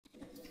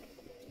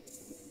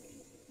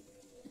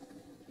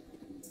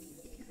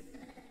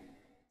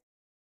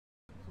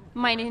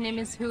My name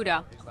is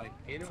Huda.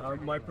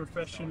 My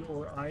profession,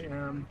 or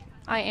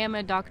I am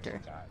a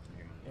doctor.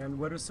 and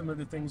what are some of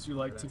the things you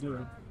like to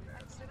do?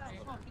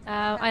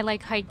 I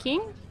like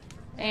hiking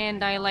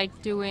and I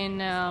like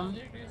doing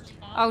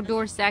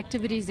outdoors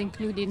activities,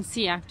 including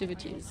sea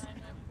activities.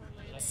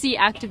 Sea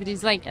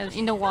activities like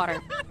in the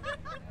water.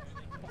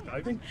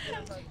 Diving?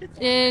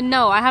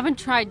 No, I haven't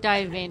tried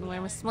diving. When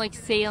it was like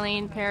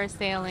sailing,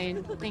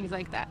 parasailing, things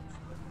like that.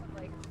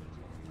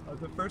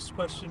 The first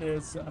question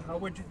is, how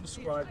would you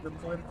describe the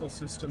political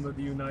system of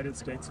the United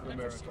States of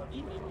America?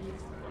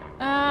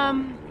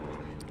 Um,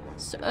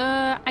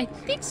 I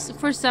think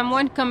for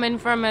someone coming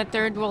from a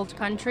third world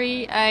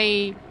country,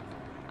 I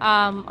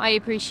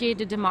appreciate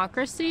the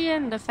democracy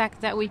and the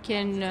fact that we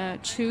can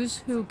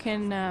choose who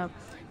can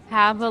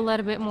have a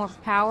little bit more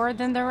power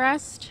than the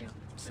rest.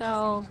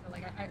 So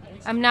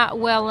I'm not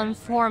well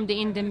informed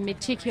in the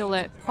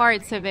meticulous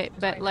parts of it,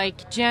 but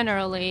like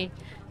generally,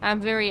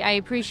 I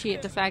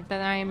appreciate the fact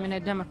that I am in a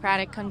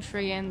democratic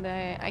country and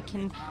I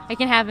can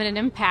have an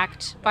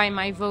impact by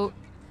my vote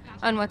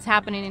on what's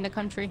happening in the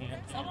country.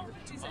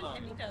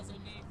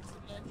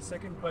 The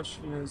second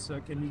question is,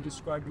 can you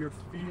describe your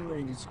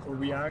feelings or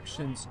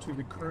reactions to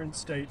the current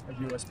state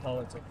of U.S.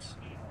 politics?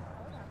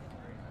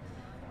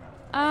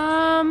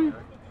 Um,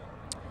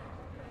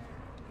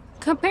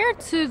 Compared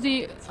to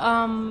the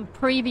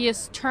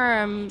previous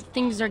term,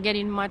 things are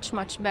getting much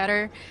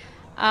better.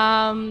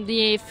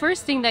 The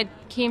first thing that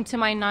came to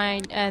my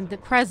mind, the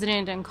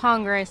president and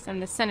Congress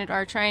and the Senate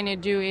are trying to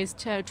do is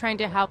trying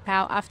to help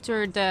out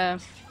after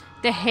the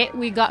hit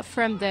we got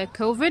from the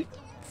COVID.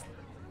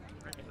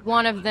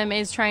 One of them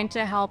is trying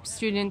to help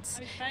students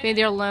pay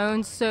their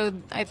loans. So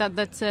I thought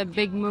that's a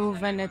big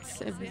move, and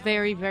it's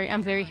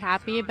I'm very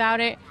happy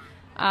about it.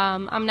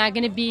 I'm not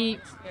going to be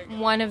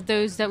one of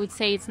those that would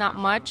say it's not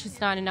much, it's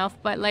not enough,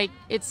 but like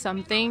it's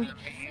something.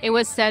 It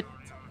was said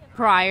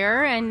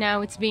prior, and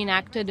now it's being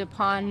acted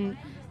upon,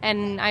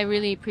 and I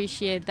really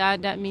appreciate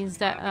that. That means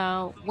that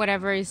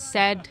whatever is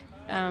said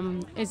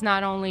is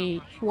not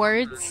only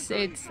words,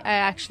 it's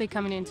actually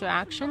coming into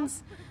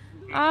actions.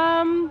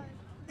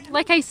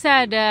 Like I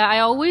said, I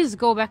always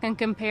go back and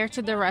compare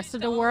to the rest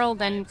of the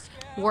world and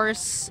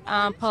worse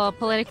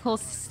political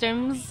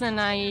systems, and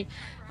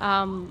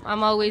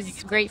I'm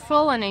always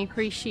grateful and I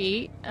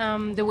appreciate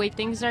the way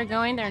things are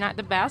going. They're not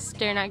the best.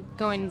 They're not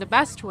going the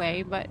best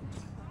way, but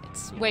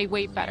it's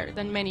way better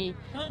than many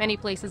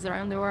places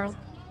around the world.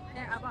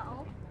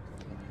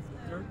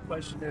 Third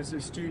question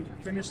is to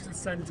finish the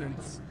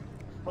sentence.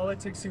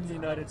 Politics in the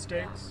United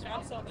States.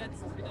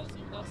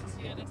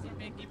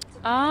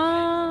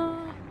 Uh,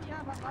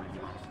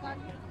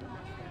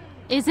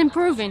 is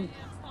improving.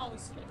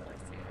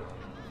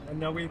 And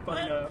now we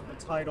find a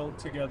title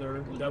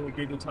together. That would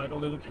be the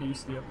title of the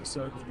piece, the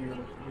episode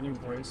with your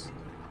voice.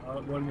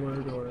 One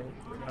word, or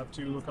you have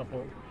to, a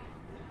couple.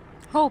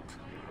 Hope.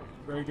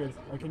 Very good.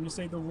 Can you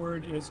say the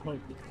word is hope?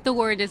 The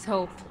word is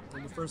hope.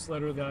 And the first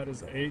letter of that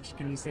is H.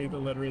 Can you say the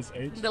letter is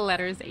H? The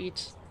letter is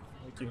H.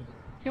 Thank you.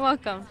 You're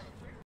welcome.